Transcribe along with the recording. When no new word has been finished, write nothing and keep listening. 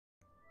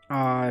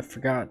I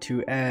forgot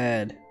to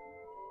add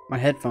my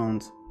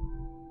headphones.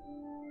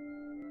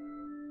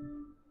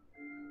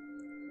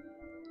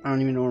 I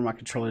don't even know where my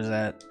controller's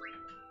at.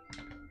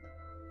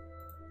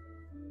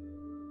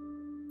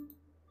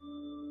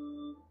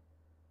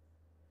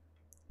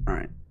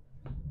 Alright.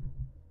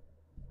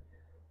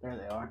 There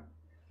they are.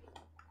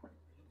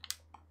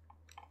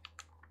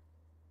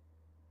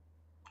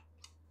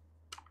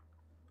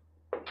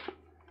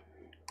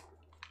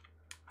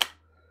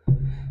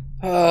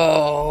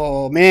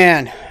 Oh,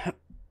 man.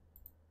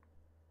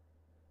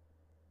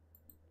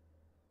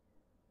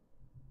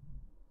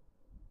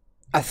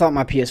 I thought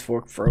my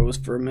PS4 froze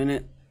for a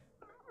minute.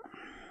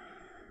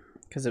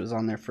 Because it was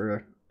on there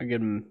for a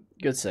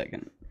good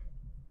second.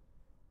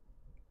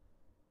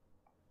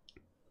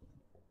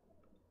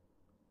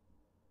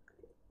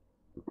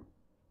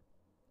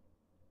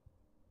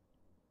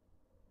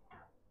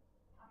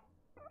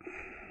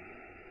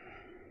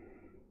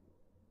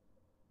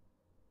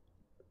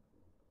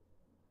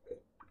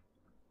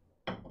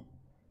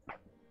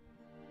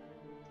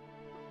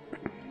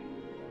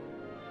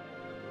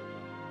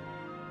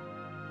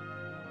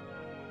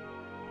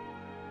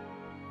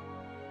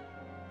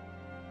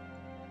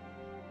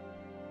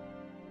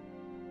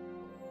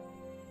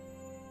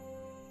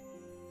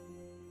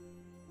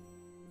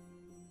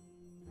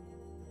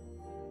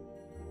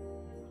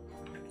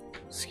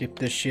 Skip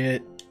this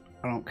shit.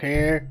 I don't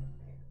care.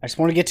 I just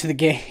want to get to the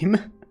game.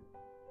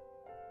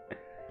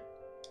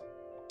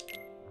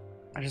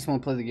 I just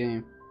want to play the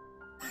game.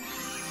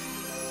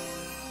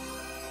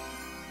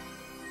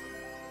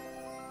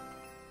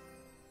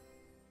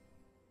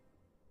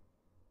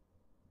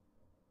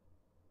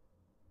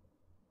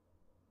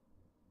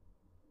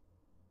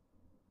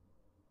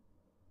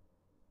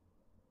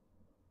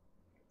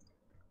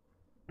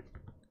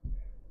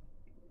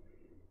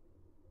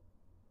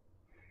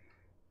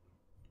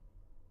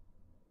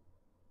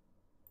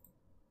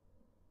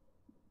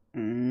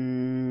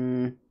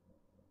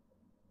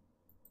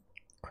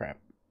 Crap.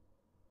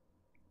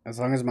 As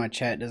long as my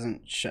chat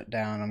doesn't shut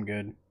down, I'm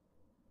good.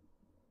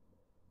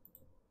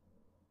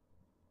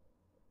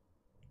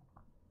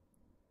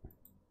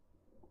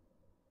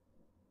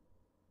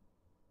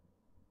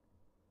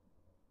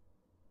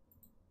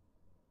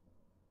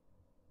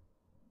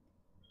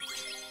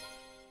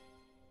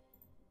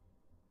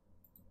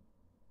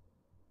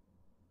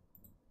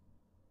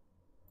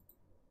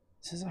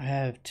 It says I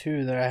have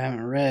two that I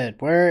haven't read.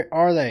 Where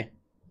are they?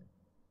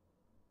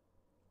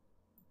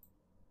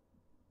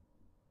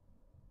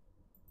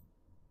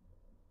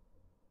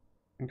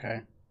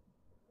 Okay.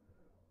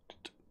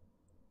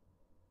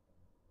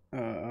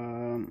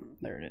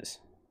 There it is.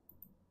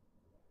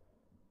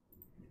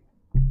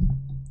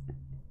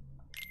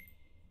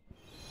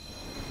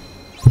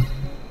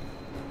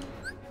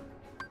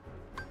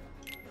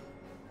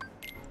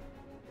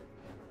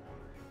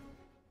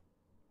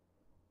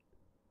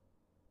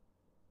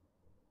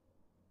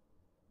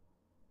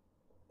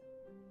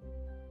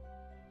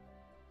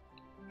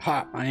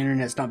 Ha! My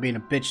internet's not being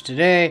a bitch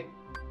today.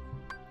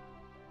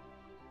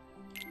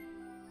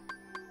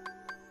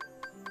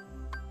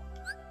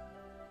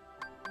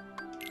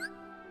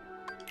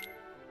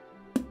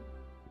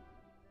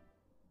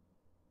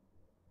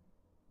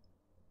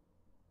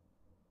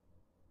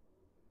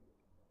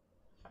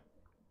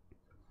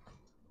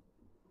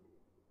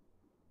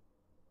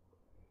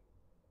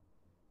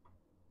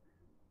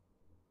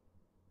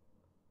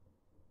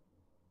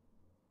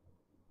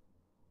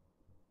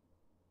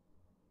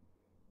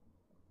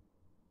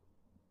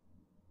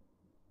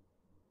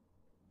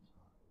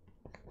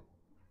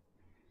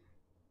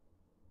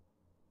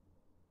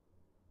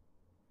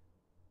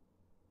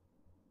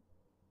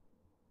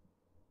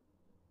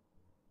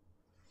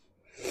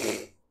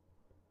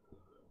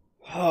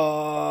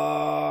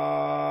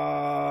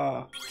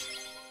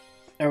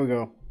 There we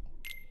go.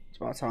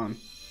 Spot's on.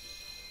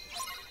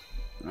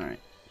 Alright.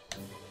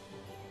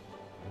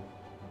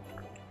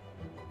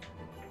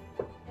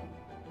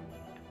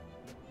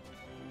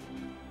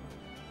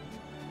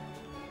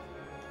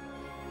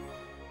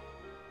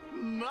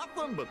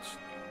 Nothing but...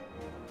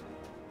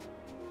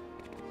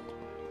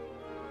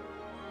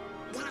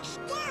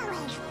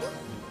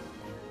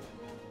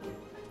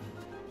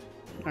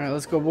 Alright,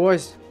 let's go,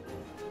 boys.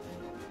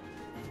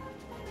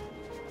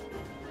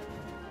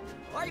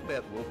 I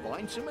bet we'll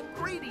find some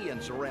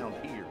ingredients around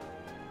here.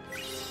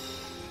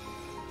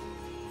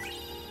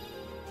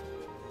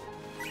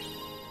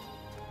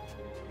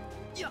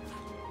 Yeah.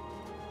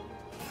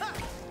 Ha,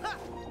 ha.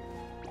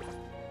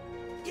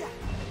 Yeah.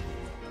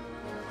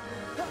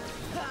 Ha,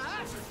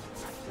 ha.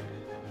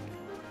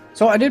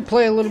 So I did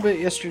play a little bit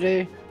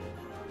yesterday.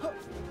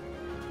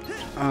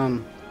 I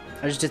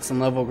just did some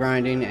level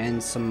grinding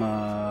and some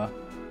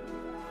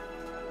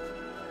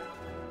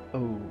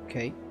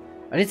okay.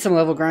 I did some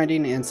level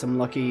grinding and some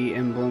lucky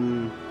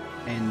emblem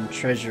and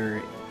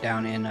treasure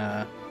down in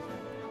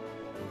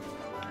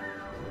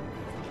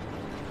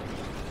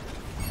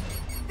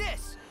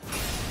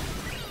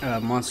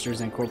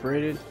Monsters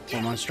Incorporated, or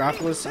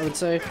Monstropolis, I would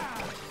say.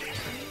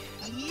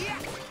 Yeah.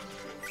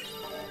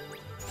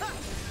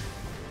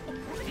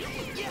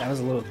 That was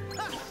a little...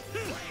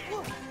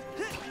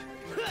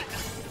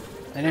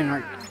 That didn't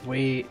work.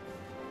 Wait.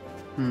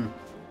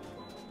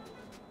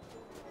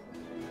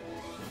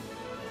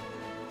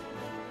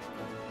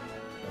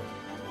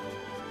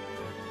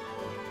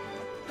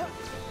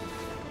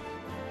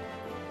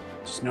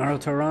 Just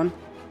Naruto run?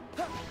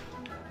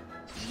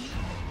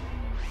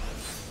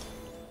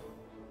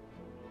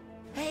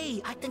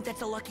 Hey, I think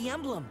that's a lucky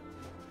emblem.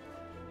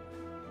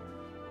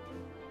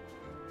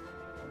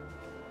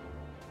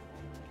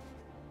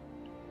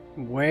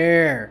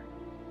 Where?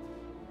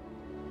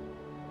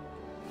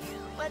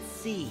 Let's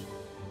see.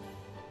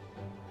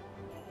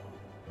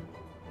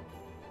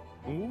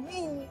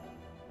 Ooh.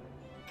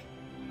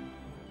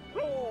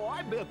 Oh,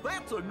 I bet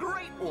that's a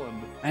great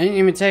one. I didn't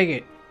even take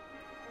it.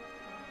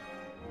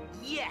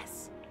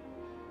 Yes.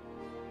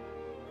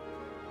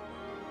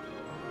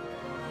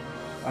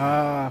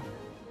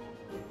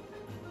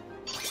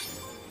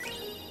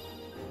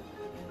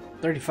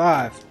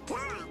 35.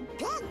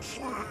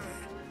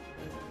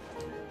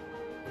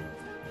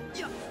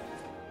 Yeah.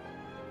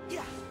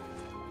 Yeah.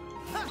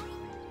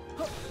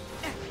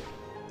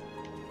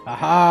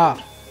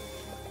 Aha!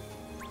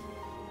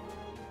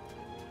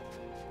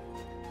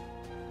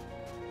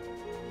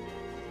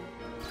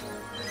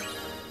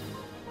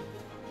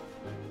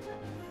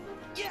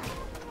 Yeah.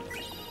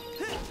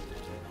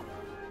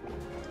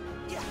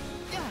 Yeah.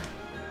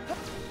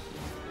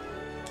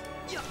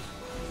 Yeah.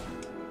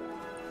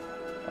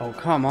 Oh,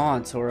 come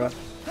on, Sora.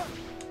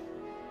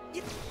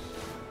 Yeah.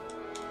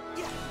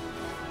 Yeah.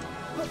 Yeah.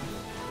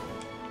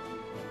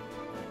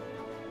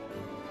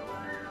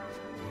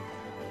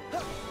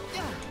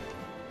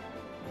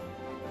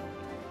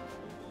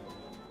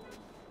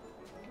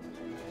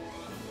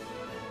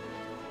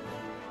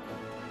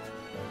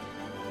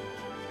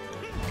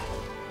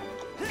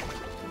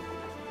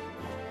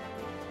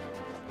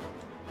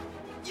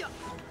 Yeah.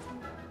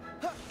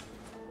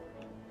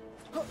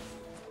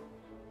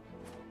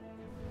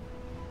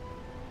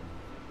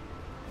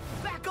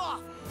 Back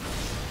off.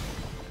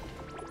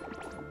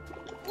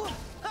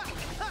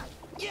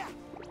 Yeah.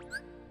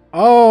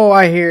 Oh,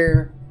 I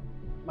hear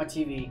my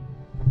TV.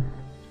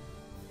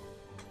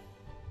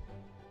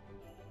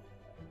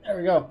 There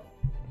we go.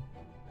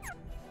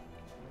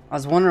 I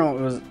was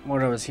wondering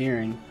what I was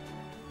hearing.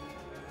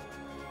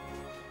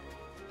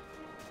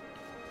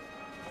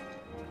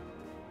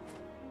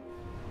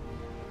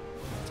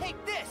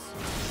 Take this.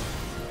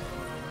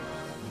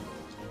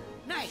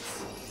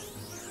 Nice.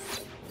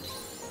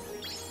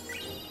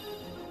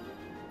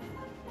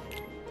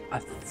 I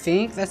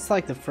think that's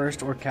like the first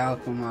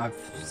Orichalcum I've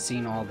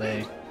seen all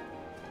day.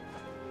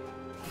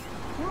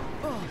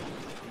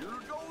 Here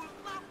goes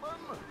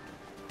nothing.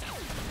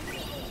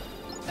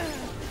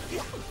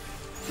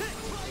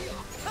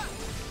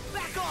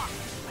 Back off.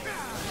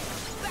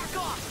 Back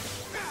off.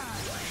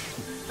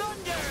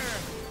 Thunder.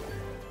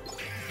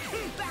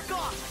 Back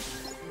off.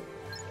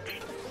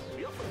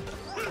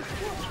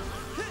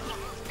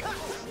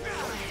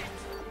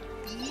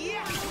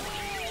 Yeah.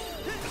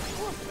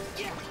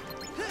 Yeah.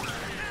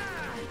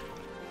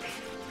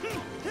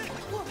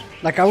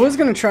 Like I was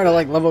gonna try to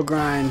like level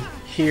grind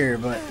here,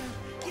 but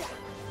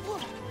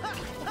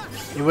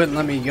it wouldn't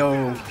let me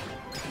go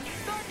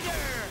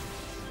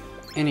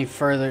any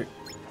further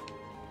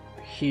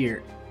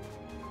here.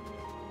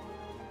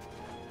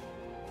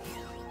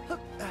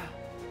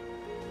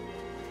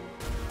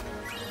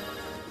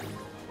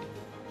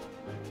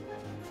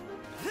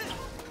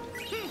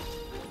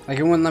 Like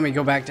it wouldn't let me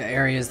go back to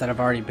areas that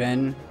I've already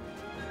been.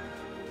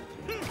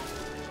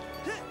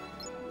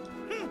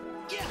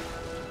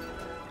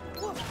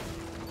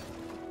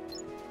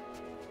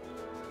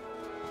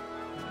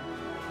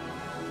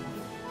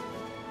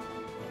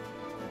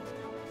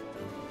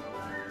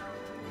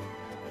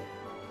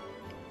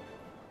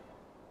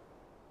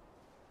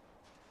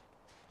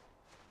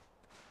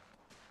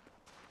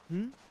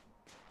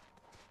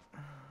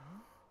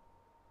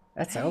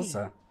 That's Hey.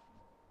 Elsa.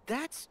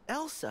 That's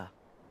Elsa.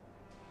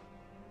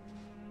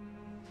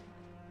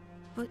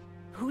 But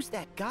who's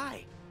that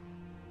guy?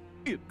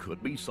 It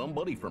could be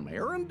somebody from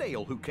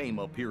Arendelle who came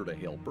up here to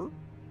help her.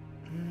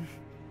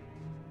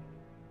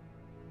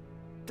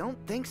 Don't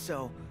think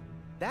so.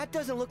 That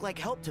doesn't look like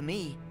help to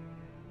me.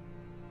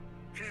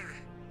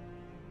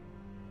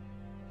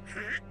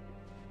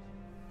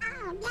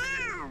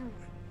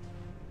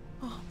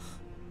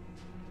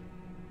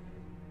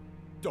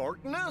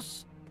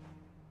 Darkness?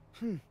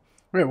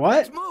 Wait, what?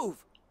 Let's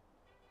move.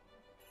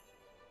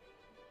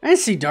 I didn't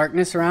see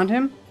darkness around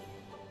him.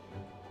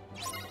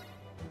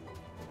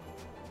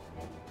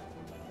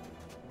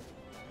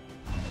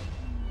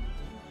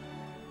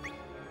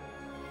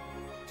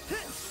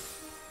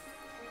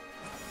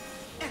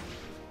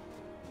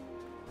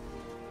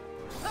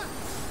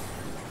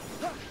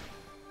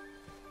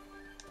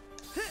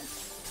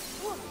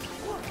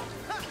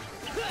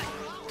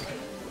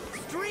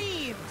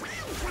 Stream.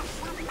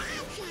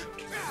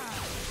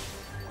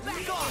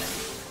 Back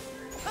off.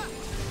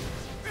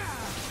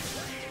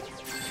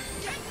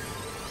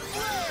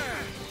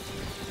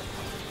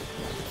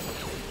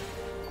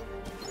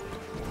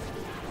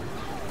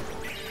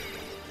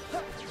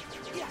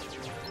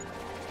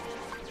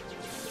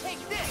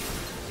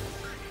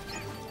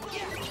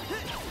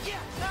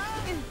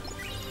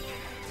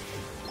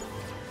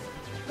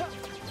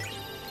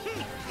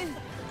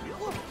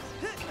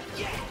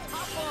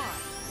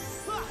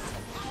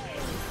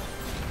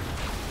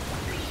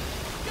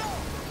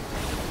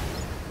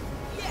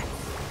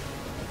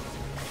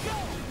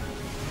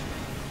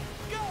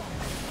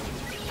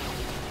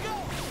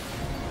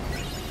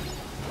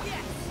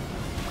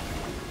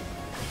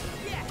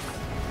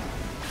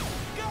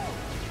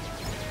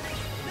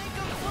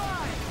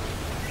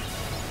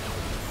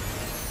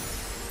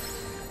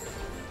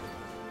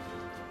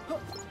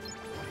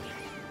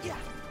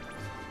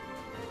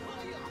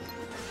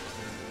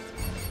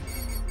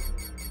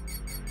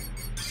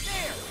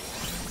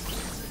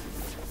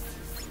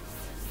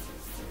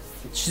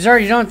 She's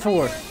already done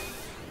 4.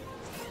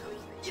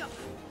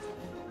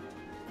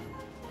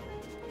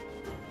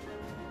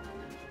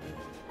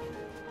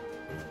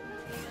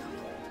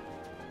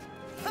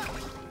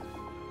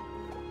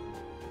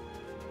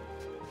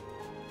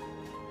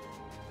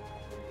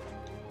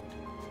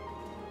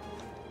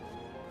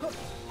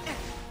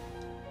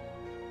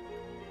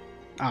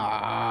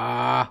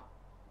 Ah,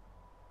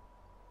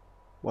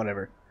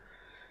 whatever.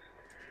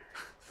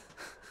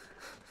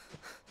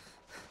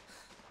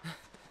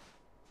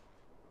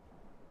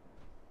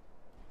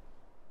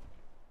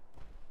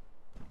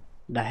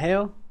 The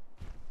hell?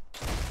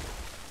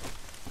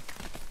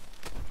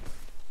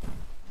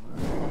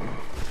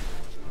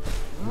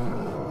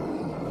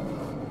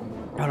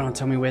 Oh, don't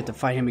tell me we have to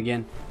fight him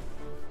again.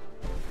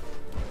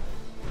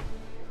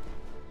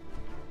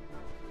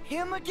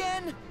 Him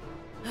again?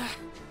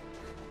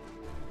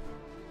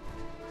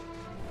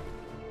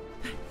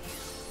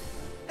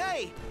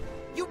 Hey!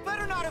 You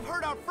better not have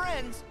hurt our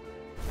friends!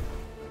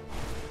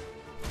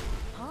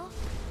 Huh?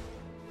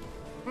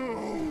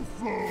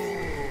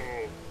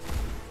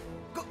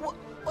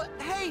 What?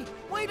 Hey!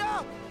 Wait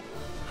up!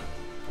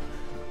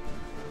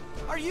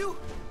 Are you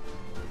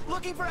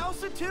looking for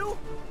Elsa too?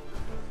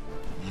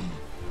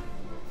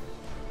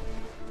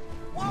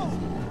 Whoa!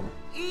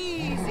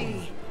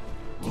 Easy!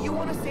 Do you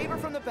want to save her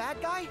from the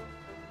bad guy?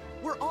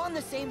 We're on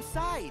the same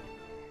side.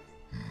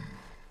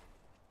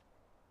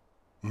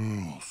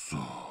 Elsa.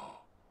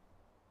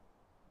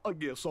 I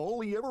guess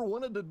all he ever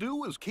wanted to do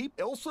was keep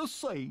Elsa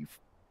safe.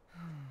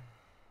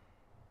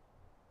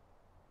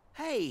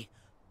 Hey,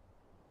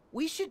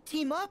 we should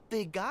team up,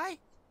 big guy.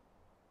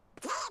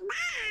 Team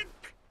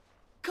up!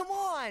 Come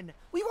on,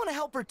 we want to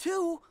help her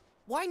too.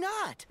 Why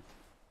not?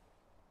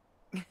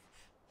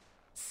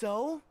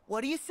 So,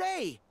 what do you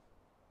say?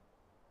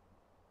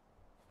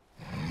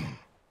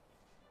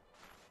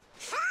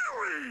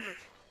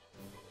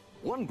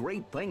 One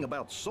great thing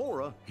about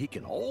Sora, he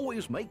can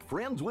always make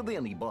friends with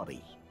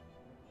anybody.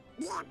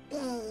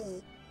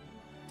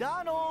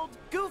 Donald,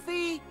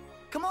 Goofy,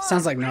 come on.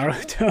 Sounds like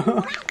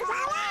Naruto.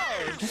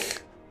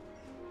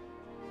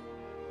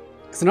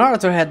 Because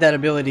Naruto had that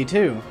ability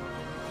too.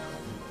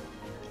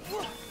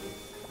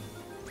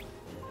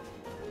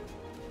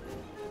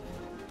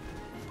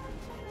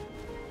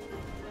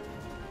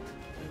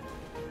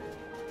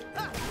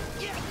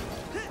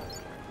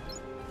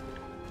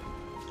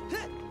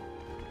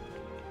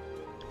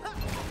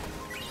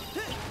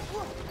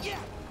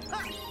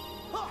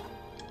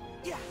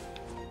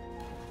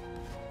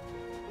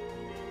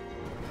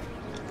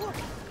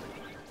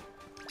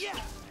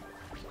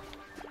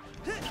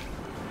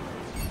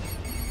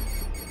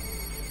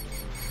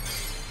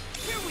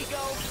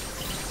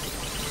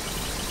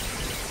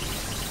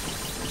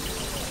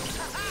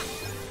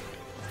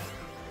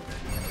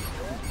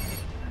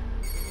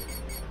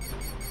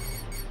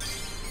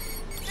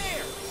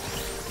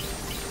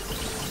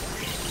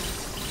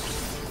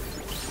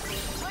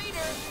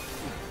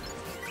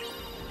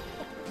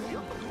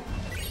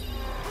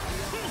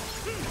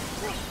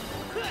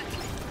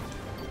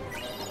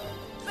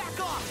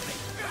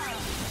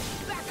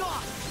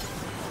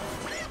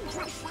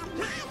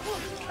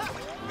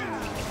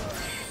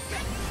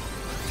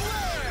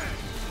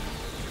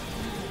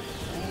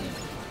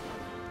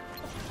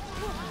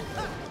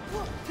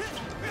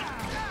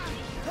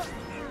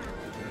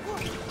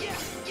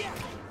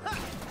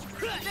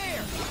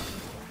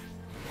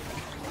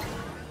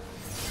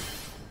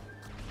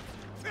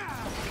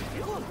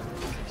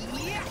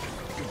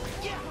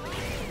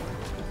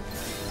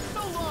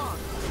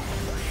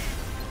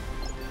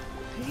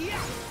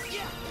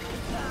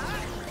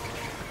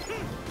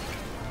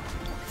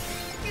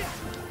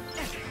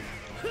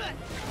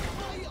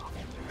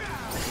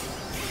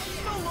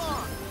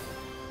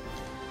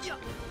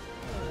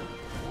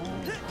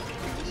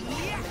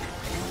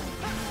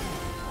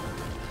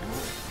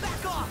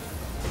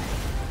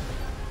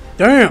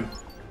 Damn!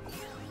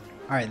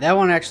 Alright, that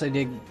one actually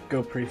did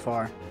go pretty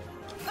far.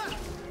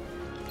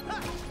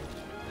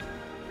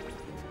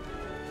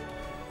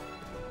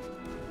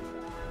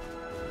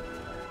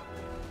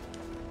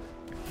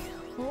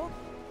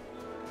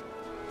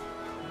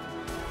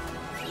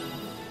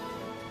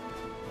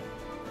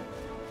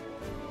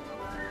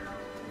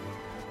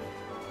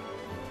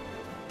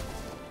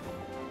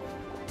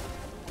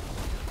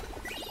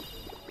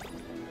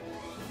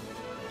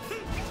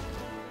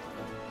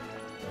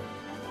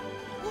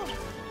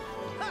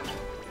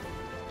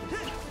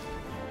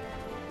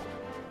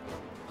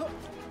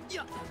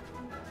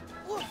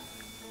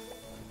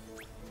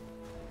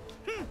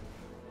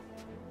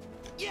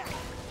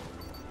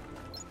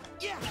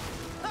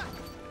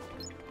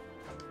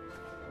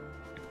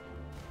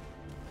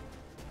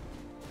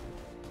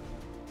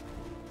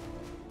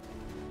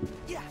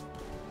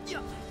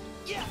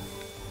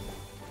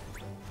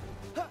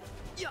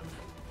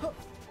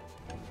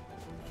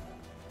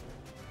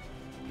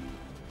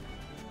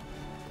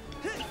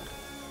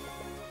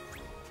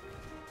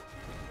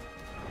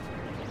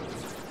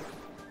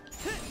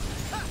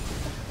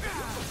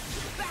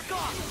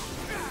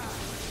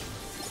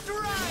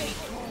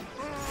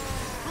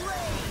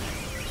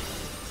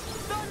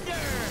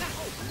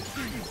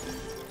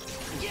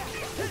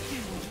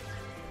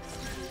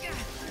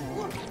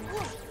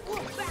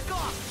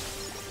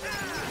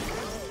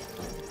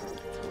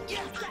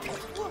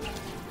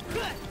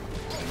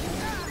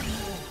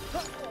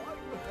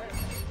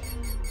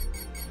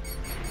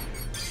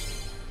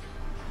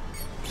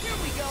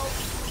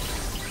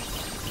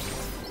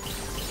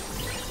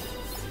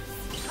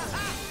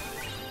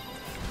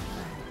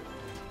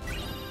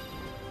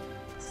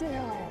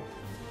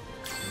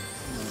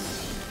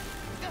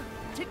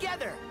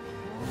 Together.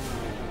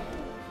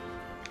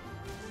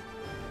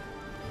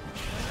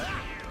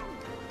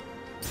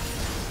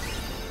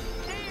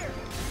 There.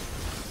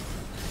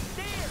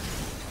 There.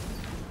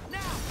 Now.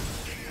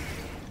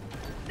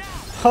 Now.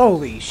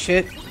 Holy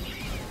shit.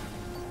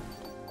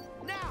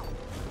 Now.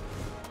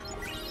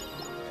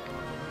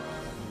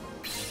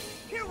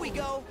 Here we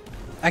go.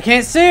 I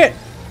can't see it.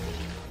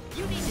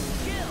 You need to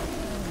chill.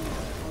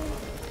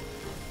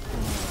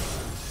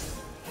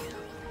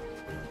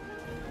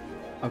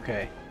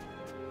 Okay.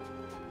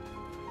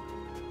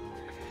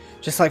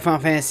 Just like Final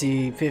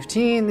Fantasy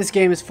 15, this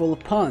game is full of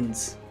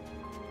puns.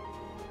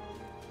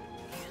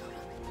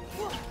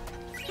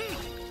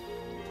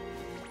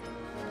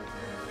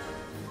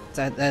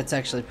 That's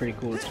actually pretty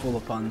cool. It's full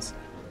of puns.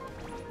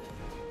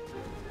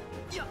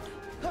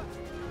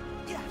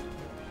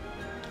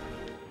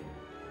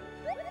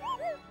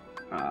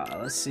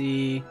 Let's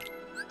see.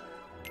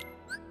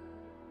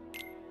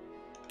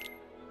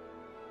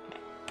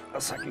 What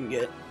else I can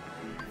get?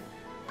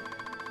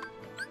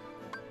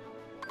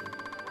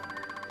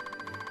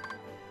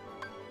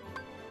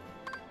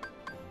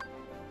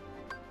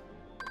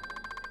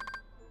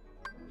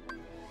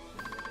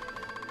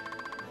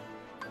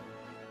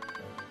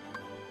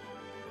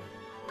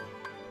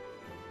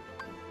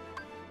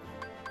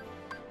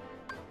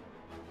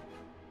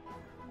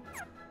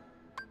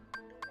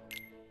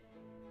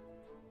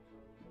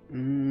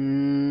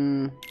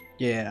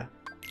 Yeah.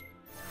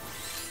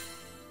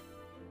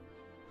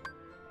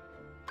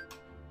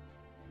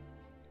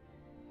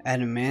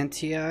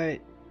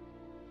 Adamantite.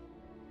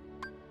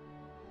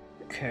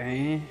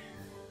 Okay.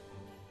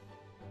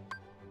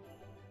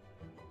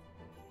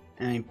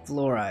 And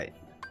fluorite.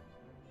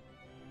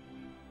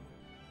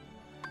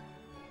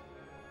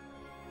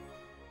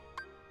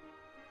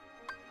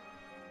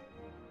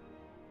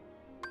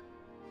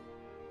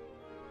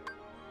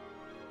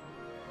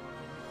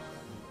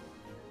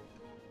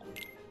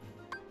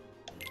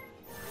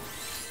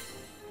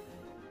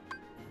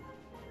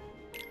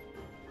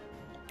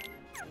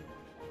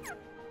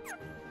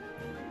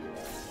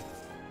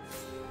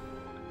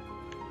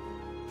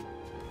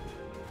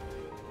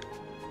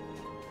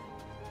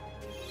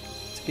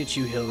 Get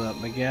you healed up,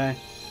 my guy.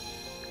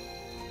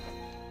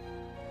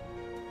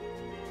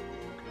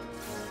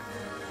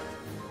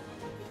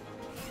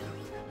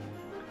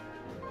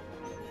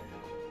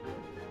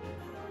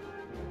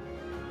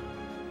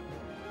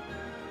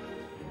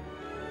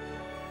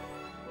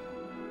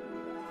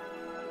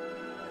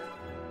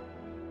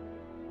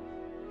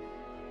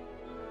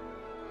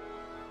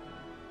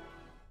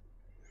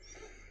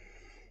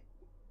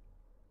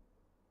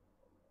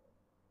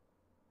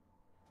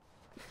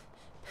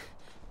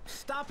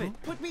 Stop it!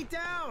 Put me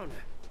down!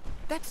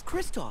 That's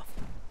Kristoff.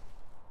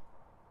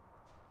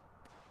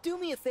 Do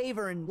me a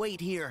favor and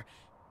wait here.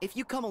 If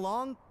you come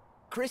along,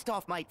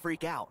 Kristoff might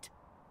freak out.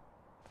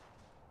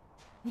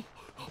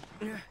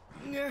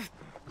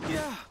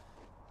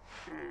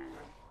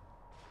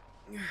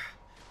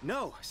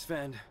 No,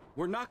 Sven.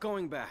 We're not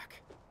going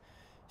back.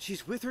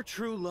 She's with her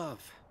true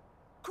love.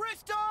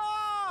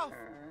 Kristoff!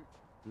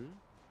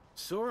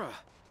 Sora.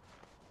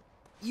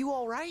 You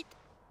all right?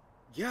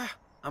 Yeah,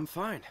 I'm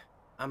fine.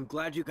 I'm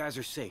glad you guys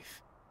are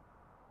safe.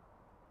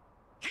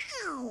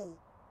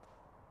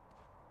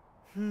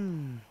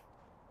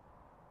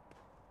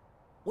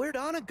 Where'd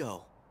Anna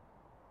go?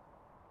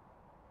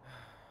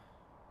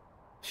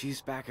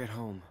 She's back at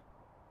home.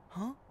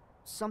 Huh?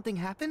 Something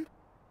happened?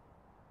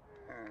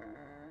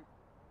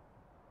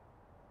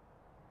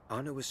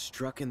 Anna was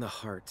struck in the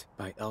heart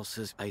by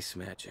Elsa's ice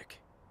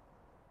magic.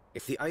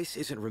 If the ice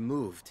isn't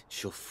removed,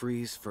 she'll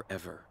freeze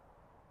forever.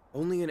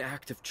 Only an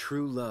act of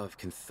true love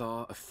can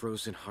thaw a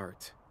frozen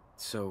heart.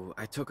 So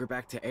I took her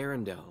back to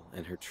Arendelle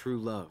and her true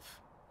love,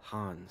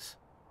 Hans.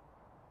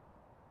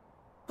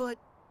 But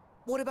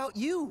what about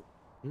you?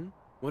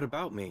 What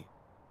about me?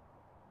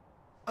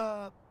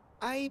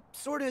 I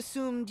sorta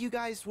assumed you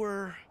guys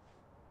were...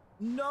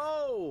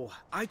 No!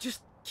 I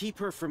just keep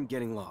her from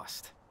getting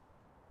lost.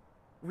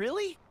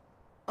 Really?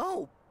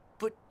 Oh,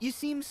 but you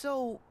seem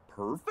so...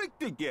 Perfect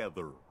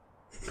together.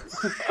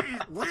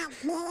 What?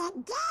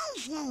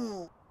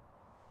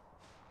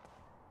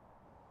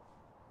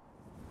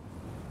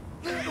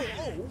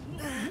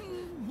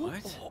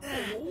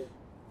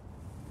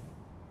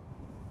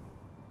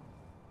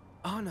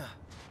 Anna!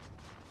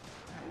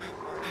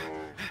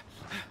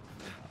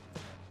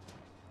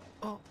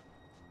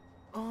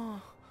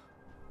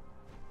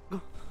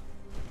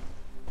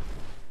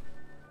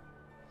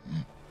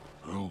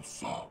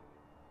 Elsa.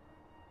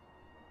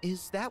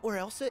 Is that where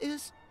Elsa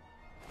is?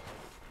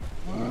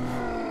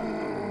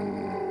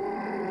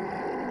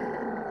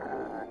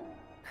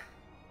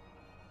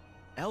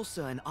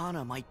 Elsa and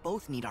Anna might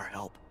both need our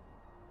help.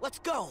 Let's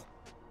go!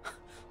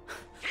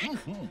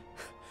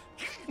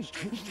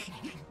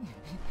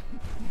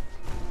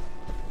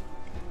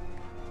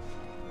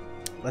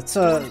 Let's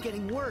It's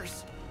getting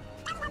worse.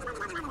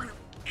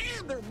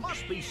 And there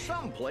must be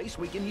some place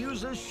we can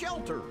use as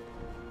shelter.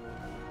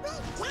 We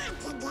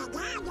got to get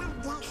out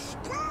of this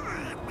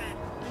storm.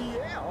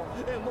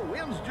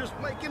 wind's just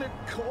making it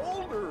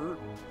colder.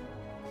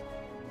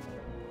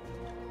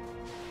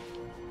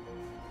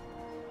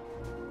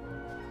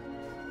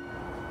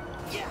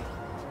 Yeah!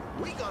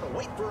 We gotta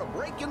wait for a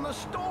break in the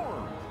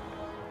storm.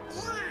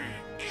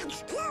 Yeah,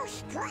 it's too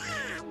strong.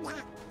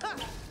 Ha!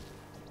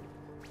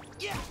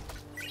 Yeah!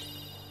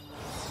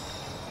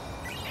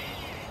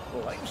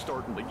 Well, I'm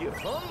starting to get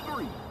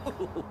hungry.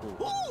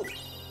 Oh!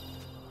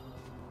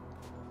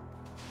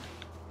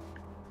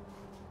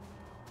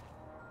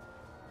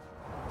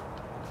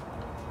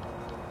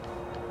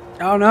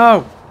 Oh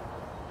no!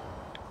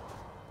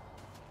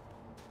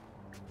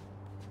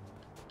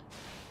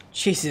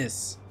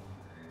 Jesus.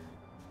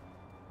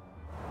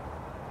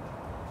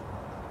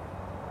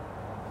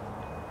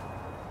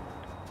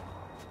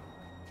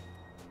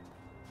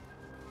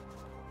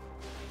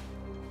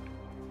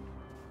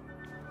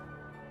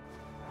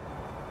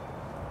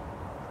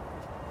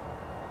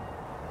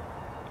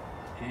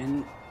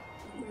 And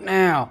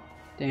now,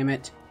 damn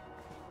it.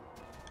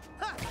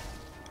 Ha!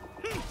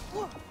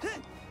 Whoa, huh,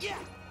 yeah!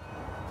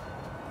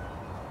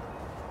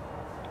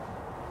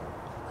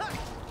 Ha!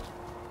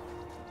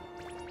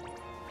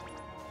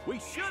 We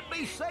should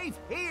be safe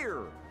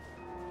here.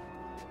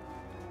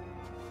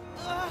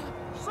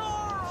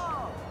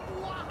 Sora!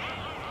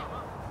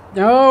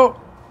 No!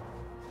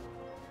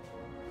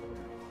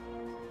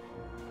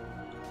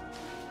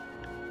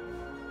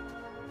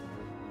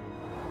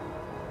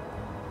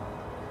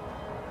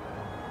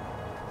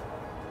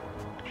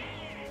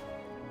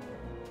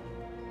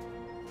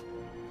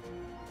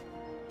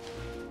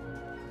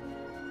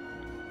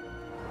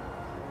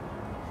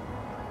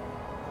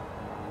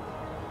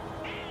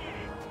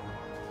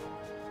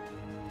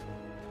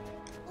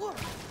 Whoa,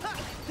 ha,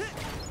 huh,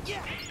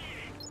 yeah!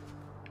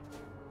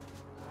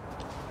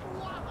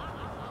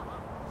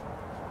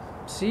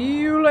 See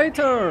you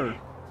later!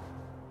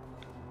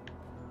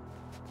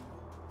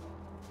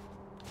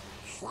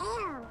 So,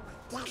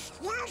 the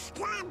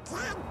snowstorm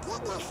can't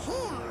get us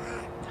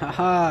here.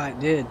 Haha, it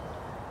did.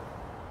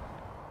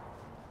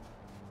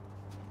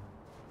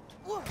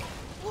 Whoa,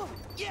 whoa,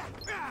 yeah!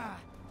 Ah.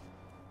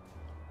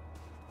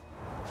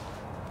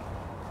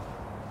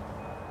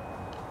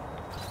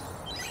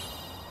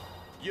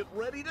 Get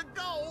ready to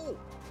go.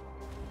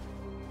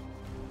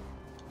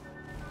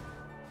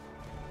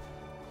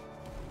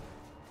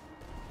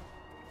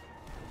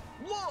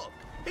 Look,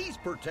 he's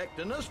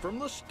protecting us from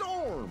the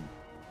storm.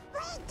 We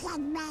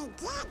can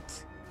make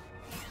it.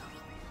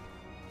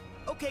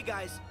 Okay,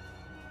 guys.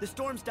 The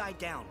storm's died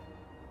down.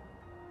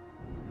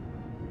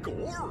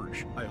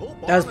 Gorge, I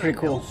hope That was Anna pretty and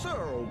cool. Elsa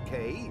are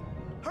okay.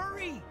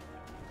 Hurry!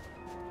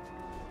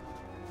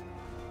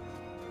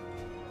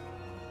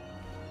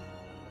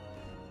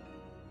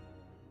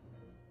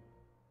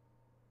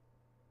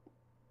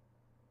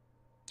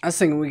 I was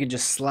thinking we could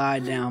just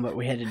slide down, but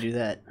we had to do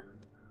that.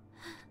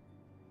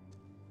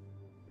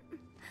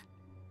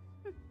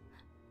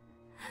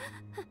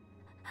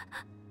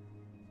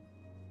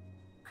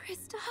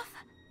 Kristoff?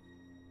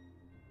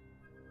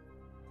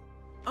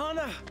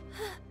 Anna!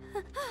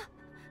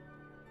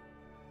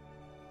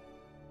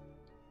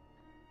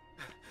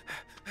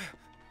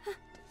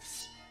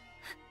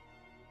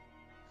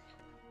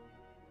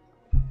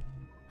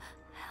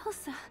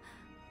 Elsa?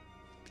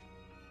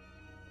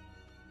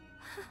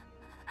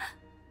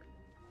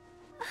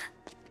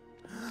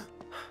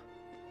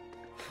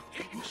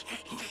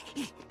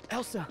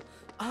 Elsa,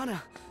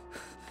 Anna.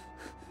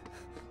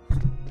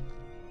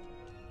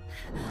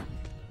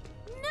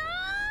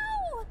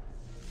 No!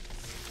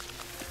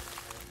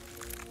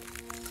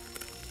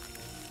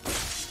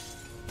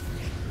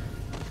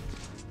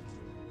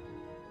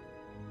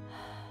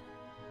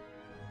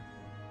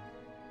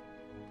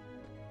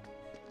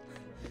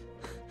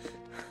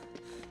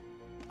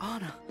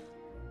 Anna.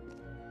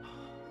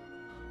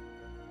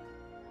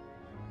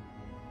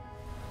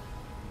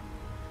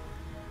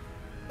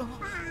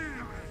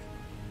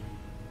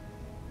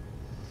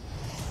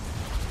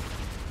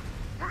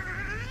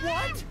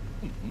 What?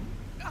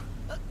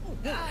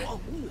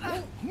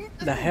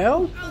 The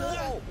hell?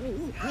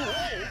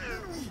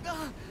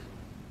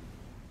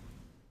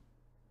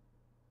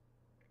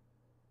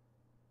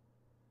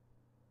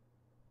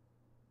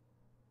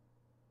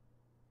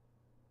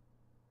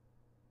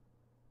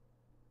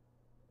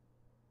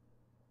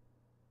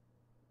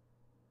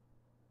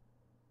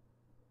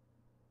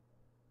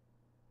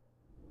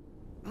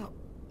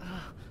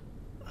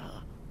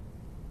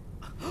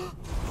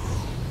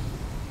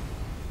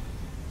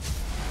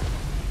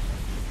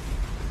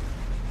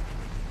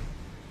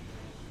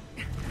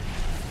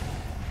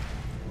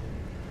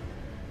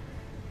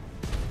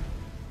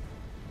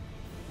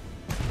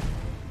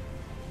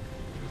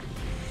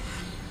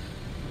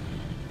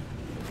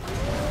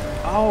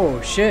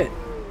 Oh, shit.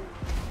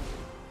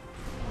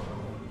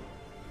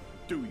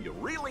 Do you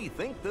really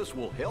think this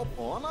will help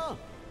Anna?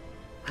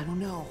 I don't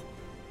know.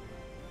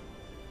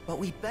 But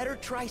we better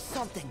try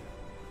something.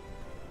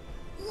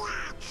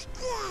 Let's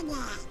get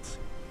it.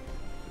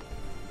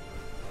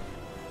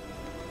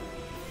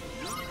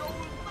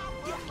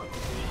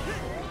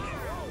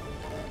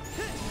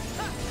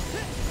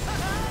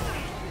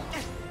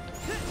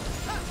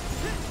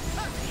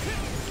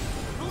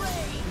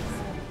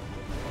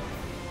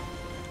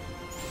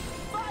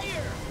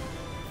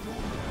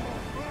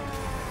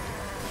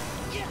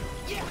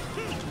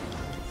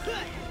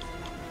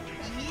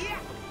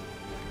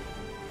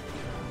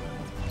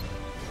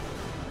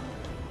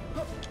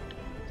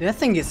 That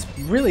thing gets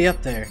really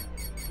up there.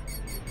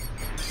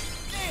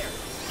 There.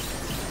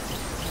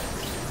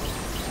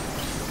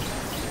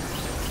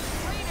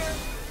 Trainer.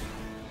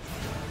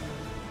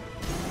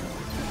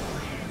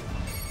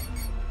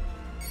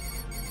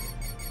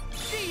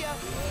 See ya.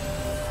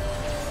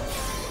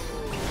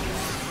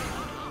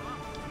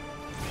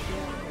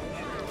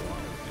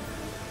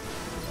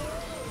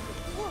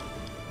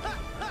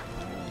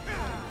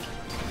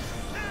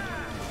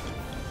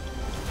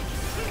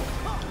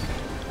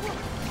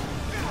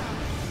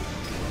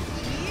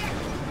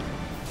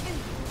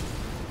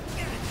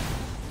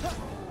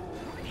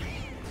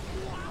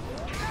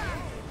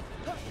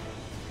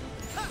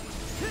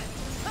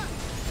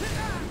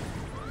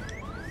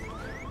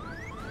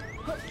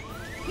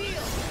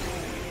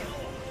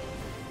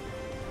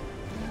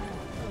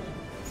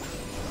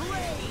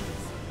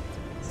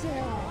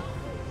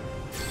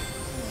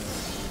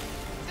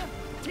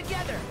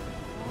 Together.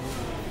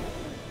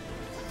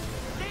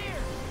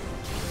 There.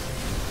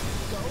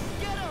 Go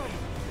get him.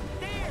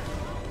 There.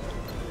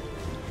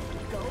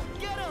 Go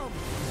get him.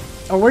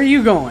 Oh, where are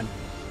you going?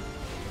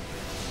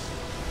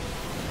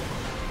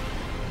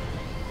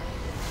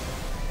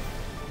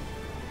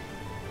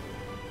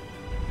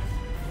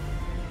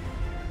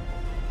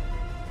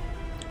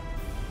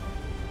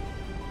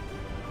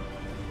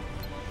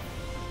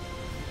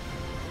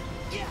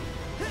 Yeah.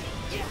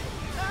 Yeah.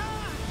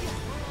 Ah. Yeah.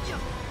 Yeah.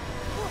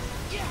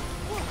 Yeah.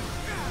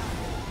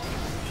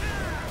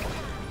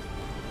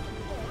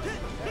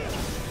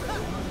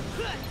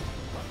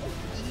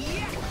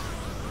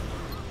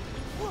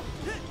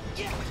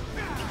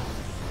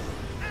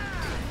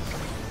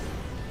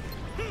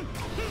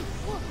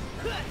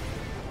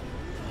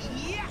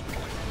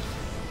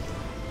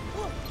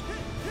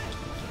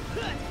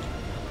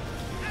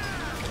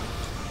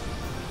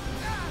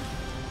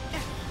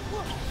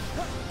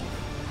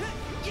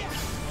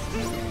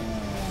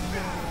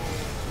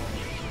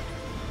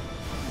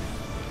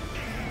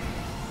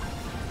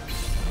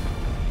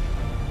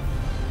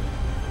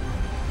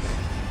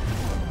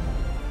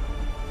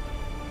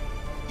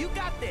 You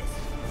got this.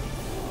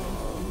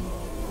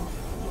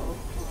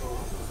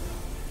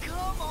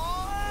 Come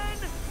on.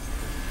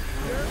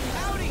 You're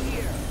out of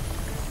here.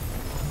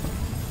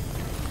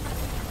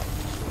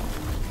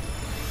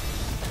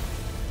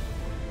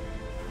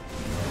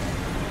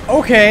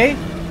 Okay.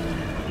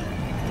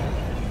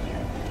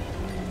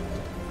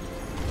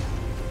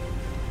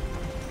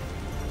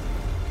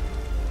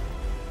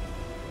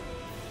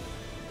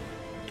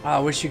 I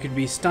wish you could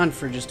be stunned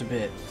for just a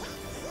bit.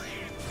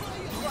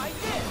 Like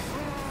this.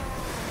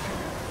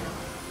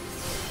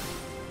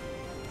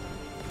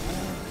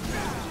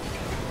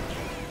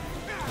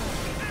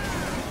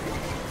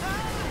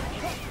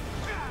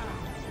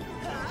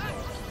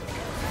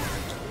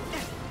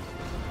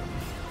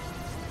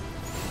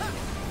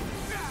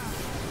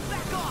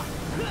 Back off.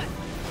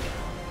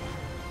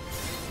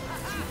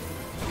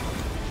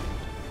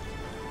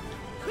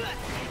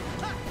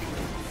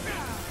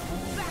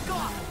 Back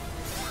off.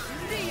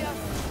 See ya.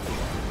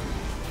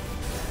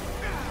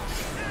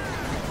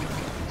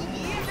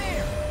 Yeah,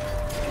 there.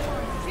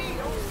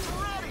 Shield's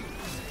ready.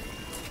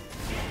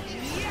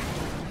 Yeah.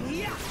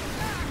 Yeah.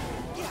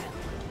 Yeah.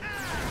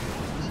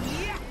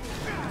 Yeah.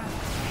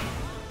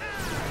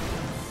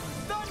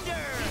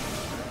 Thunder.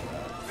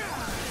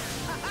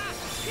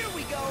 Here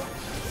we go.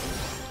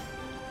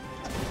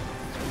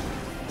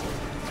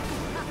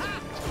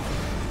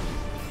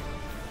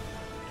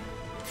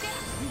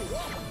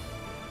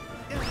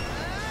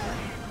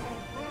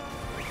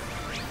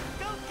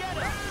 Go get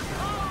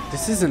him.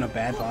 This isn't a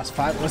bad boss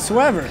fight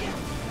whatsoever.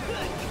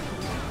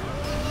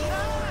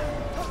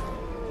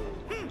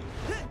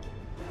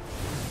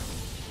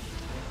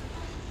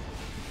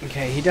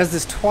 Okay, he does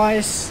this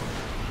twice.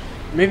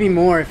 Maybe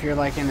more if you're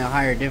like in a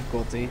higher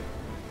difficulty.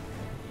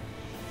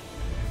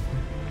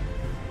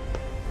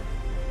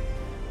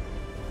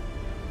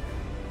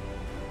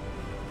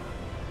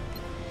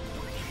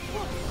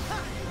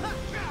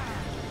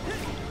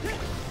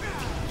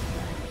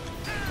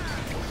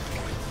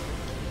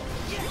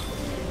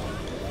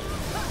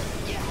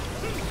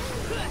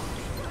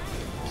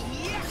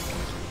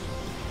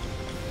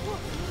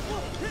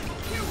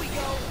 Here we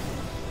go.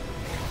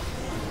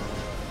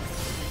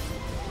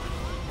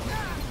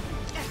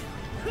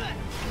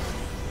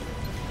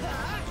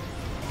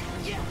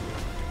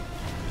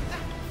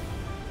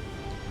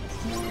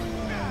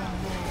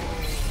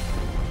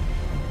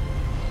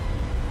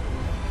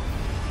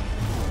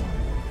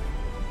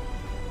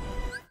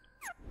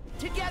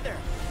 Together.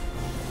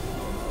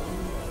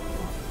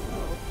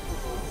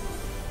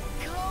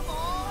 Come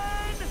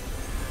on.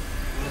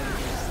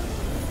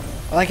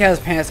 I like how his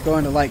pants go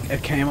into like a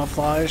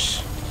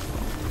camouflage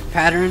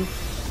pattern.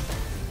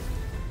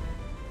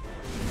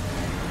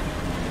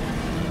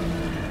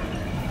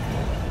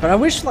 But I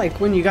wish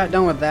like when you got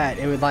done with that,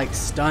 it would like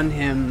stun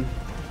him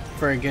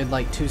for a good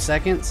like 2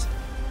 seconds.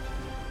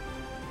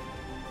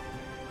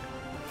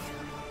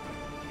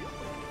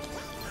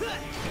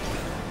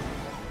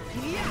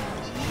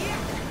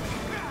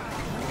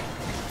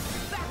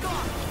 Back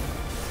off.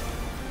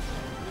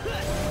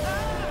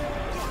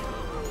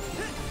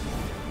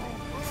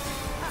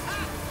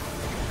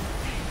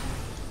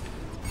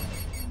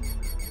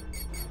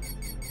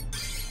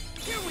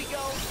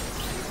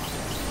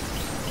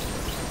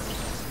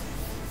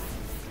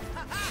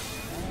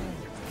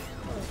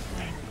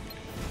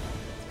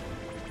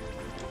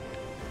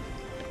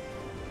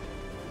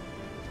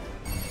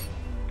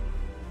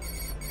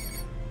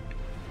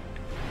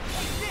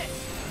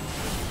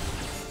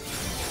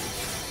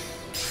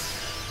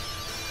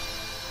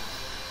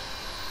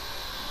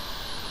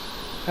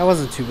 That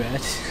wasn't too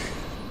bad.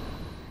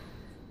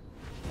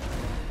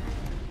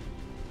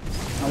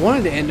 I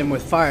wanted to end him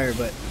with fire,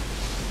 but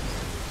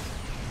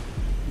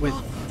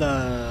with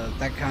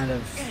that kind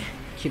of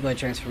Keyblade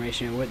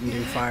transformation, it wouldn't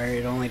do fire.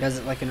 It only does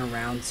it like in a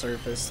round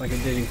surface, like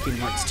it did in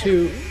Kingdom Hearts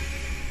 2.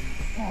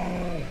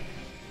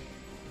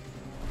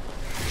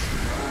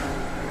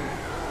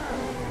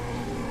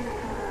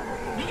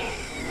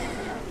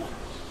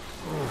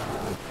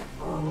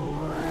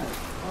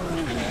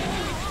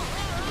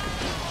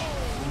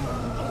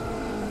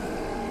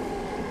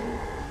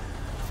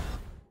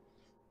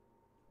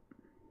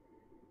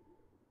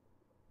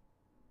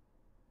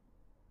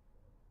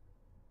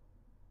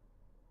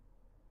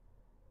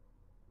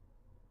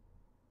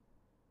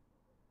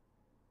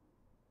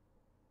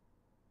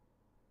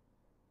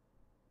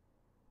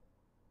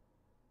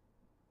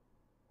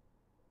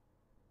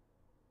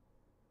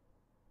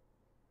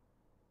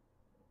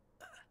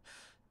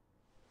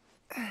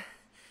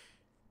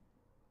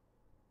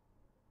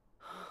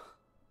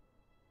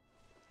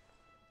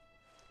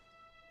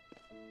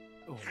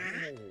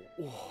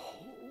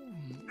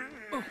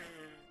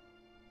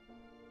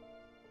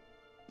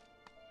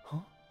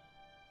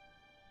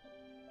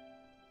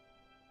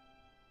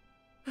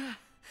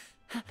 Huh?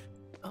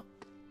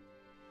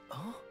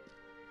 Huh?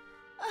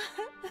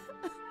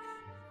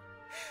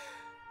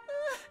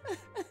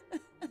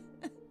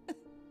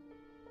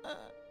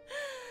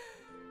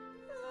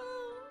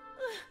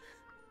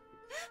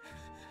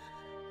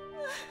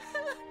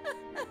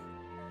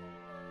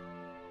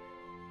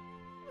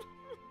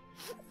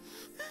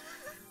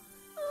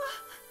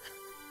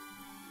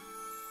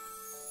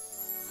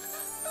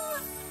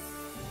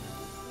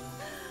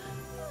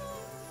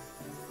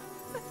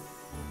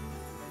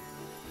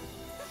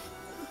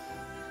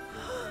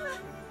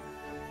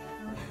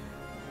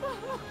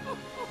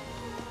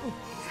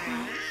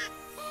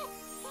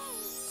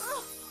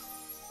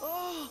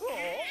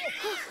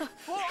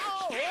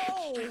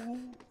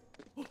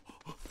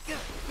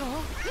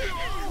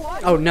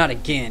 Oh, not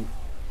again.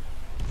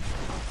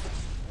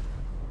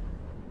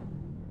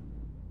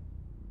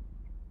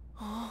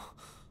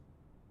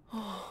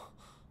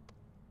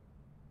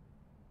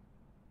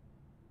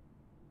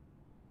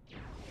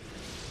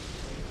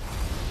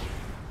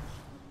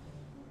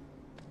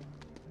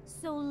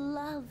 So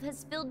love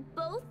has filled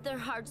both their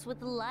hearts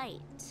with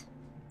light.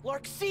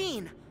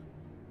 Larxene!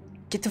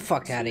 Get the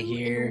fuck out of Two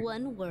here. in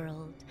one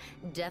world.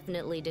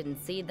 Definitely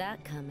didn't see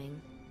that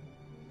coming.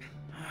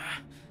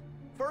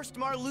 First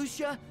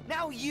Marluxia,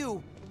 now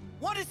you!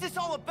 What is this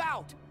all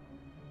about?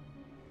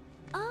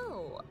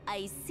 Oh,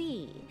 I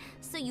see.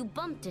 So you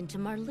bumped into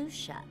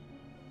Marluxia.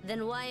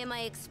 Then why am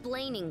I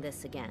explaining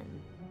this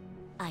again?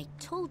 I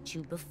told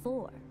you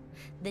before.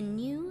 The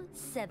new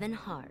 7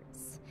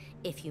 hearts.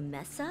 If you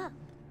mess up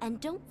and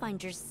don't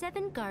find your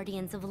 7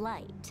 Guardians of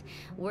Light,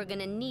 we're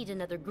gonna need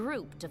another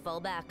group to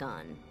fall back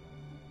on.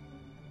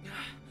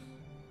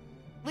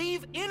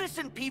 Leave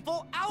innocent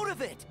people out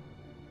of it!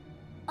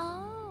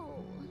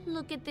 Oh,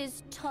 look at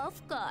this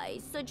tough guy,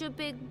 such a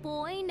big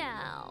boy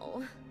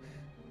now.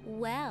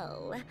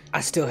 Well,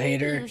 I still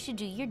hate maybe her. you should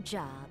do your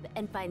job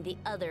and find the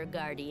other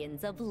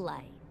Guardians of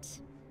Light.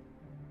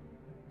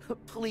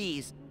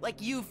 Please,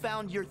 like you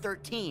found your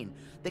 13.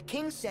 The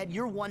king said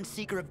you're one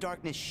Seeker of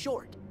Darkness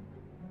short.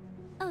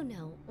 Oh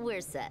no,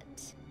 we're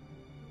set.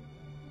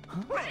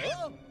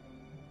 Huh?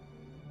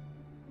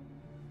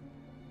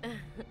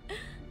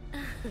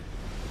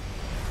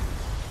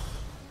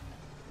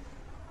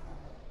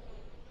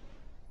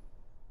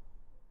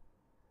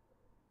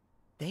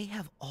 They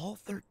have all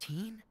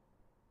 13?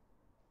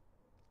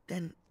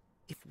 Then,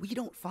 if we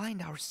don't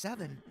find our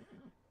 7,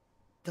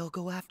 they'll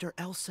go after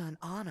Elsa and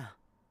Anna.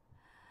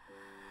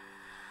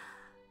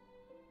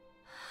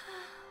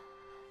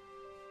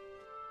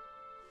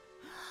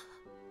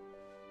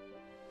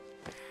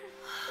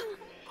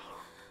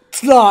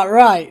 It's not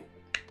right.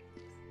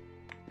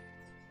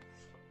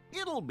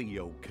 It'll be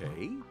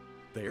okay.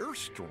 They're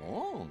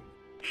strong.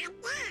 And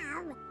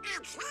now,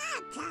 it's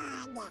your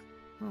turn.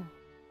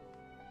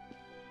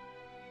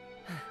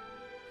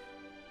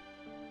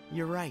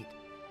 You're right.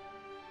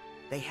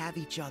 They have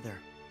each other.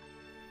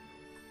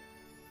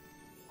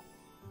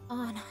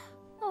 Anna.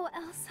 Oh,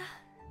 Elsa.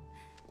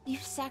 You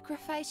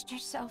sacrificed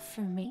yourself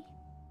for me?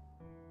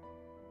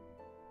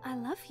 I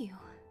love you.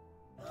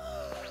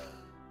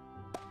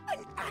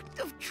 An act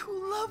of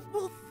true love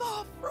will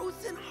thaw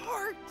frozen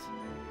hearts.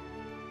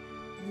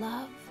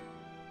 Love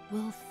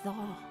will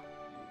thaw.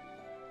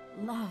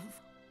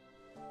 Love.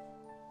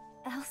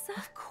 Elsa?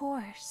 Of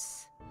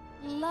course.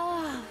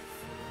 Love.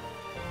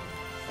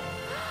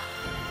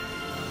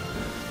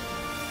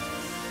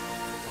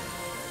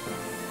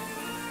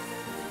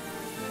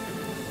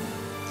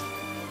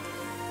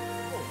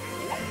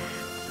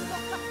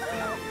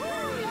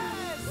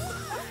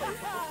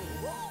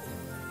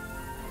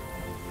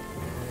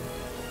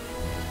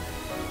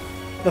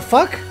 The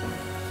fuck?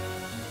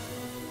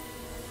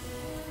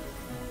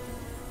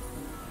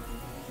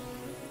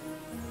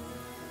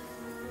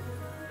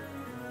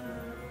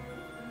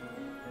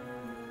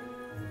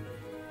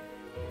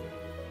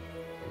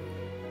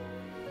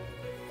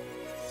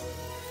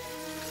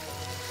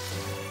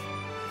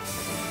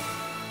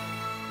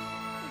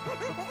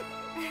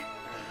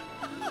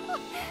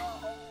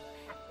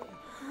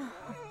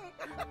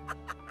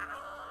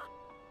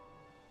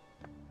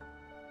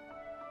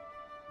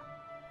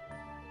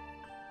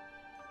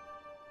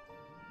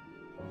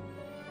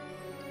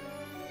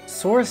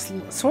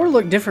 Sora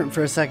looked different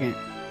for a second.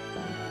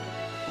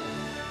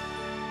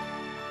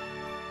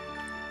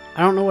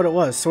 I don't know what it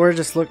was. Sora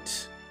just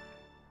looked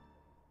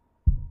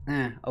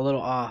a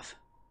little off.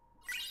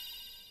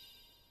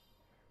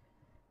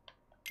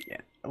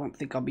 Yeah, I don't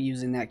think I'll be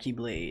using that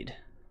Keyblade.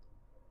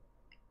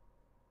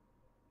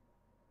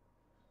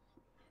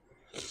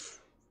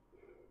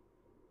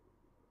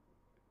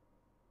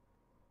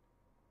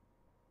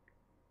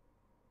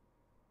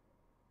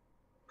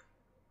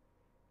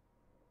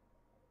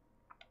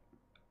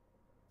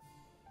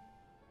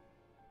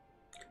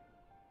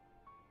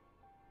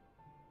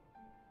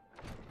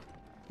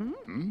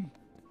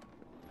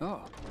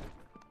 Oh.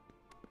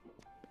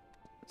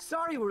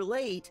 Sorry we're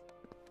late.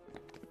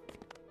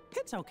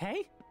 It's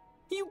okay.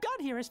 You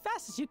got here as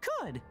fast as you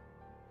could.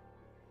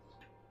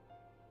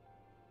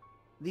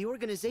 The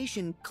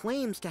organization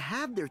claims to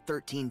have their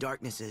 13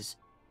 darknesses.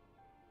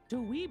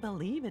 Do we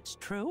believe it's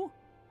true?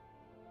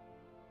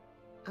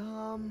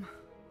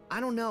 I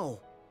don't know.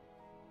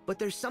 But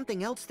there's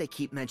something else they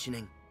keep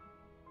mentioning.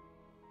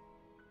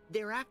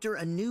 They're after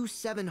a new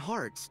 7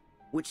 hearts,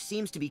 which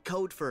seems to be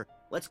code for,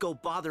 let's go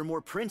bother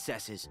more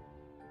princesses.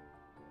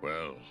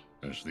 Well,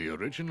 as the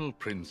original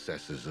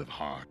princesses of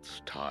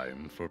Heart's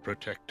time for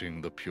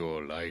protecting the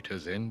pure light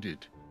has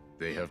ended,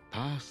 they have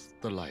passed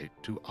the light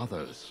to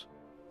others.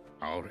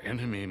 Our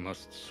enemy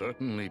must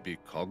certainly be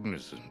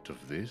cognizant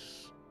of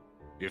this.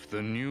 If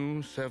the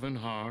new 7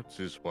 hearts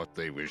is what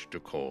they wish to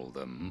call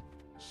them,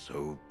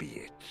 so be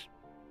it.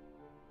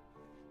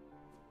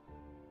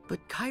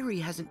 But Kairi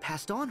hasn't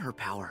passed on her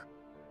power.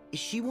 Is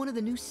she one of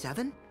the new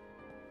 7?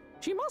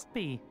 She must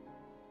be.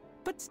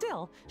 But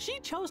still, she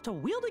chose to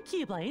wield a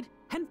Keyblade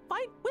and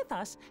fight with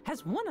us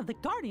as one of the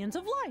Guardians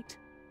of Light.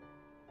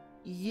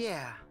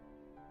 Yeah.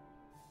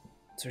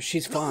 So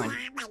she's fine.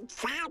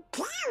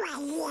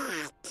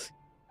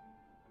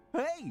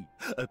 Hey,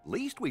 at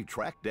least we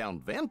tracked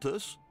down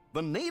Ventus.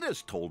 The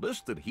Natus told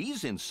us that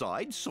he's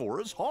inside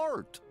Sora's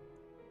heart.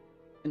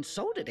 And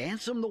so did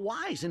Ansem the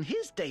Wise in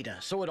his data,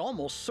 so it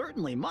almost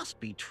certainly must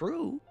be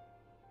true.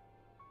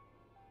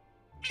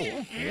 Oh,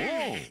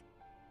 whoa.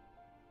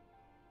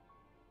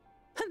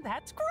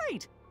 That's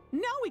great!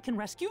 Now we can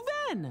rescue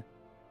Ven!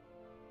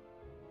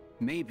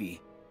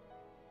 Maybe.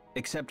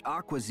 Except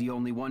Aqua's the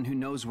only one who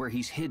knows where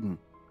he's hidden.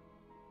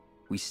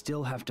 We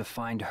still have to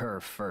find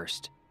her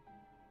first.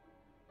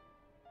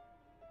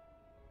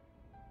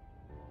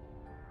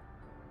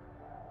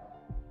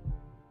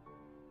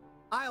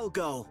 I'll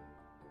go.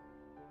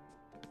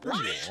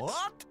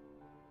 What?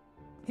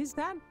 Is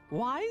that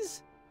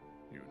wise?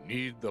 You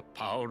need the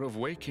power of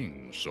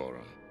waking,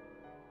 Sora.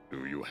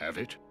 Do you have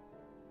it?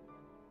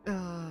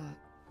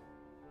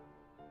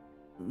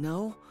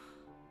 No.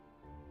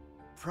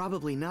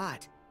 Probably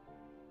not.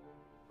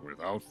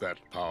 Without that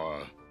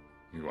power,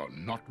 you are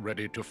not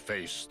ready to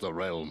face the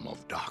realm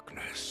of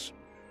darkness.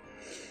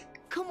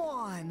 Come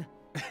on.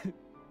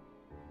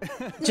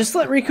 Just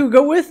let Riku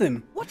go with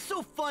him. What's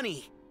so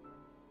funny?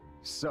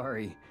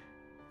 Sorry.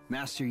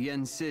 Master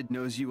Yen Sid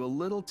knows you a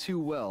little too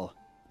well.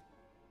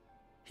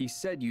 He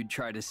said you'd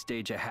try to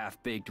stage a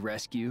half-baked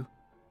rescue.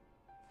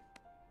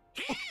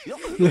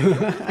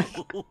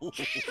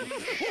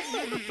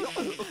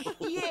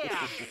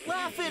 Yeah,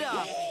 laugh it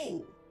up.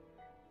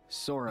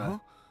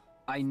 Sora,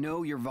 I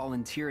know you're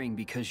volunteering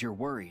because you're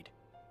worried.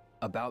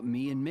 About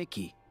me and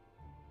Mickey.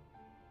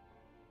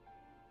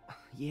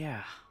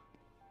 Yeah.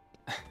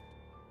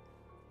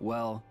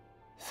 Well,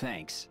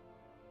 thanks.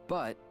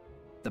 But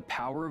the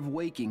power of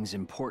waking's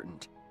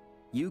important.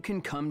 You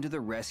can come to the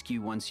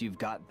rescue once you've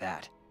got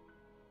that.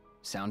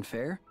 Sound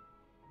fair?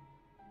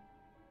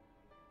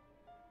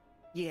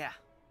 Yeah.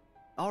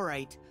 All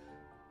right.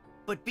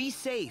 But be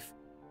safe.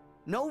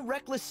 No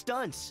reckless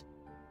stunts.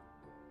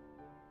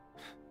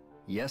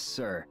 Yes,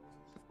 sir.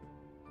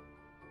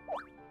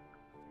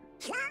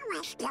 Show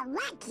us the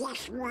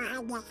reckless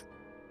one.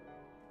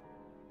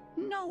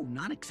 No,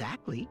 not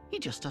exactly. He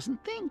just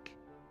doesn't think.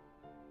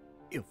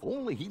 If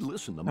only he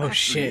listened to Oh, Master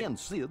shit. Yen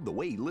Sid the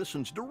way he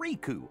listens to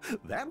Riku.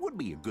 That would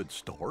be a good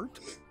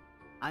start.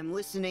 I'm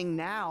listening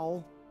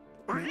now.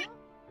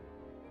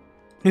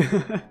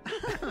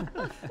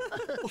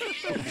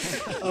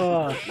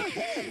 Oh.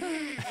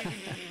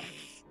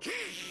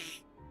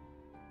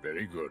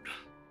 Very good.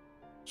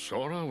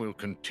 Sora will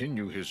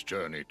continue his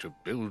journey to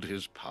build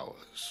his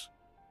powers,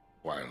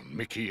 while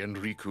Mickey and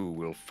Riku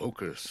will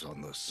focus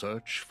on the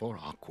search for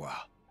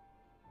Aqua.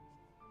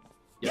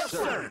 Yes,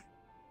 sir.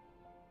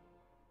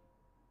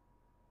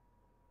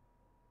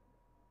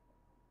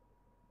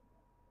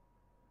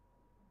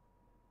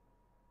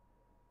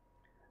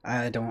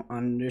 I don't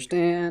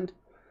understand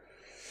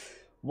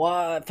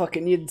why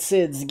fucking Yen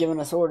Sid's giving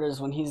us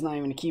orders when he's not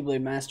even a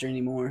Keyblade master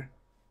anymore.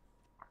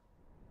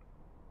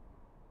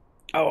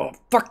 Oh,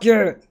 fuck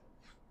you!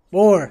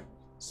 More!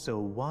 So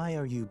why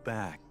are you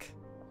back?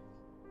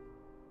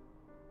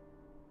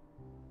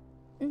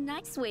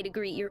 Nice way to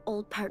greet your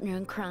old partner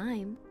in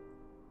crime.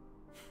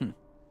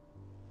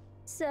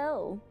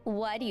 So,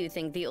 why do you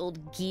think the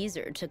old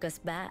geezer took us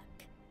back?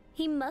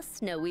 He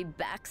must know we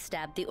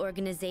backstabbed the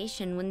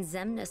organization when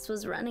Xemnas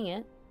was running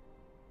it.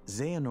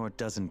 Xehanort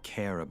doesn't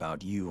care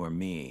about you or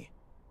me.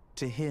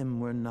 To him,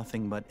 we're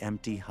nothing but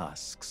empty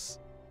husks.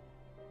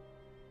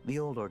 The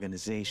old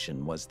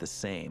organization was the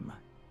same.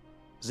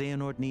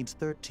 Xehanort needs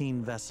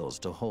 13 vessels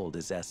to hold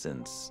his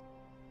essence.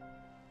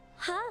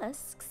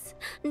 Husks?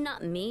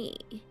 Not me.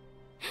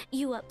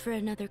 You up for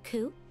another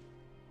coup?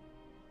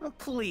 Oh,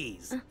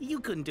 please. You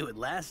couldn't do it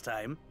last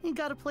time. You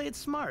gotta play it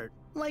smart,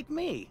 like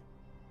me.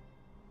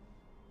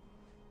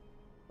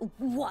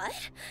 What?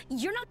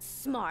 You're not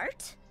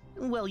smart?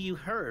 Well, you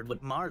heard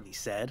what Marley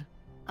said.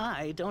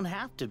 I don't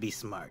have to be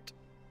smart.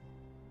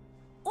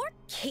 Or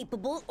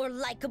capable, or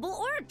likable,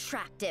 or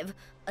attractive.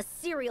 A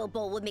cereal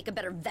bowl would make a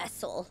better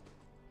vessel.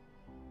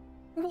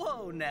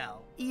 Whoa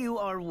now, you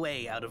are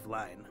way out of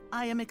line.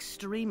 I am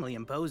extremely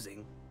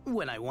imposing,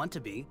 when I want to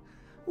be,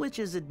 which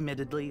is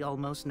admittedly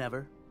almost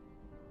never.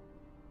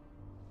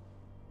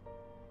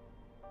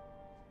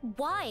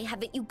 Why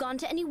haven't you gone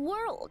to any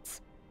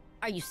worlds?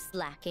 Are you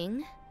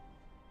slacking?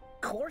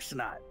 Course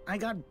not. I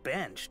got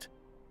benched.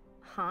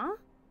 Huh?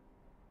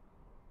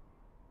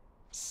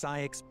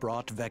 Cyax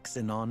brought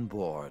Vexen on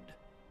board.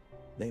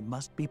 They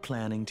must be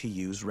planning to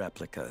use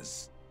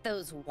replicas.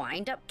 Those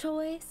wind-up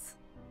toys?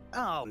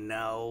 Oh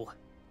no.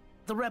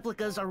 The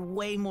replicas are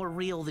way more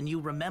real than you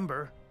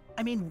remember.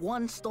 I mean,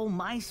 one stole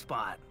my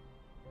spot.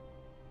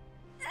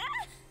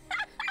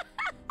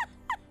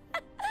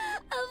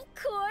 Of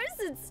course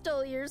it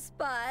stole your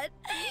spot.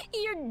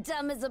 You're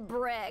dumb as a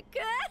brick.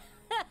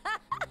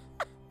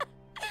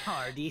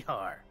 Hardy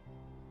har.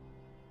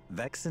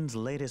 Vexen's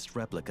latest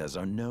replicas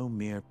are no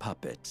mere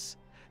puppets.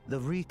 The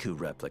Riku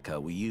replica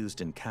we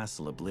used in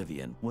Castle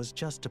Oblivion was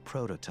just a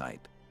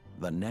prototype.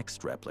 The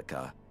next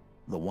replica,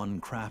 the one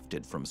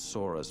crafted from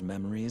Sora's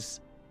memories,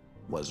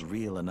 was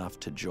real enough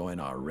to join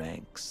our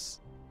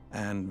ranks.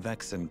 And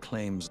Vexen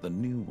claims the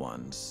new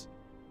ones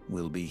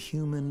will be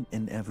human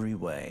in every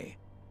way.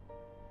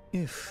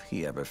 If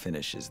he ever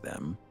finishes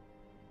them.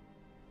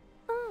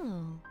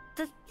 Oh,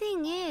 the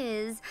thing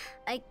is,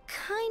 I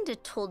kinda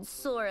told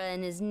Sora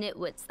and his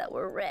nitwits that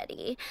we're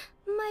ready.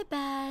 My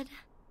bad.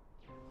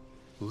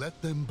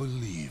 Let them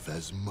believe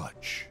as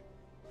much.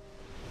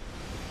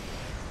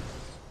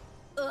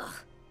 Ugh,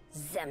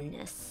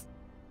 Xemnas.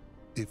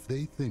 If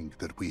they think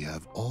that we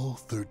have all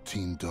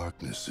 13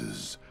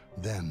 darknesses,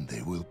 then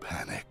they will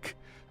panic.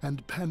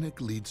 And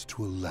panic leads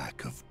to a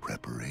lack of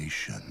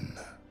preparation.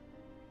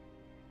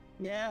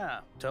 Yeah,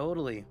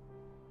 totally.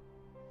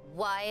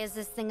 Why is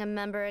this thing a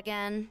member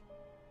again?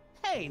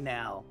 Hey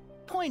now,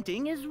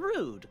 pointing is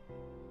rude.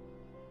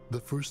 The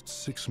first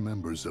 6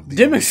 members of the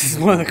Dimix is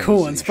one of the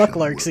cool ones. Fuck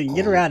organization Larksy, were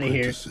get her all out of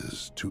here.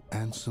 apprentices to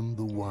Ansem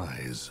the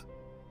Wise,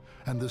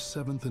 and the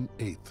 7th and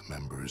 8th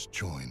members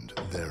joined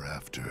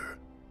thereafter.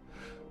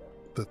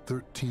 The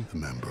 13th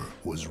member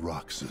was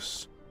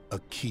Roxas, a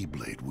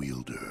Keyblade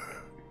wielder.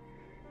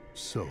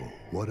 So,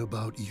 what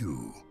about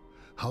you?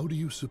 How do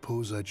you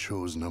suppose I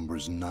chose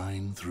numbers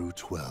 9 through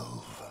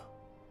 12?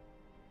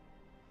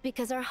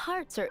 Because our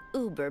hearts are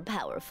uber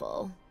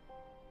powerful.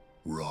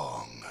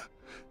 Wrong.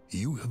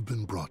 You have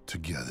been brought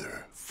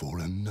together for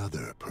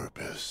another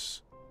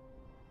purpose.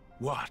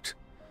 What?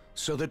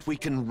 So that we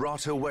can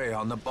rot away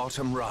on the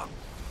bottom rung?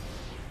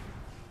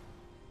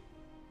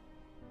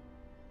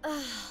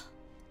 Ugh,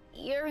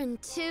 you're in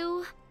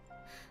too?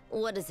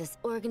 What is this,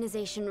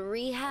 organization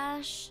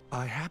rehash?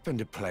 I happen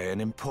to play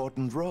an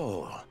important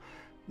role.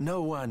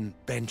 No one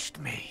benched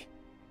me.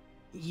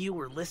 You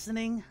were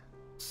listening?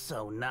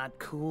 So not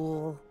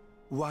cool.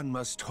 One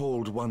must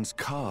hold one's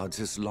cards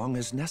as long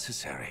as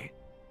necessary.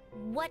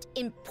 What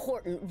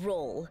important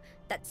role?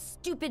 That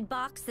stupid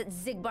box that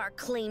Xigbar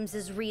claims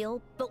is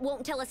real, but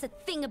won't tell us a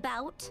thing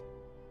about?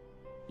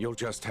 You'll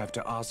just have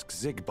to ask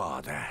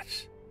Xigbar that.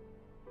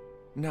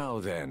 Now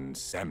then,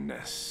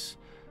 Xemnas.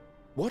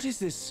 What is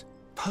this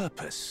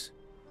purpose?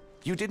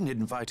 You didn't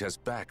invite us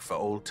back for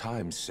old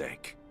time's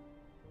sake.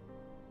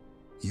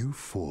 You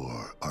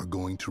 4 are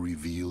going to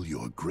reveal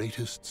your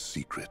greatest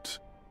secret.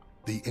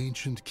 The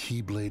ancient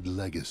Keyblade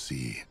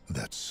legacy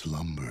that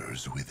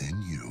slumbers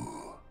within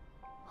you.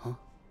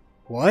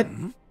 What?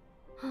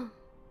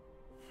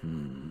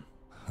 Hmm.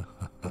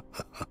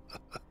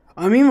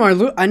 I mean,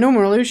 I know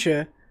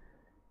Marluxia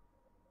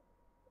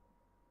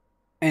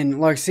and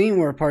Larxene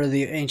were a part of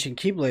the ancient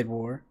Keyblade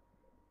War.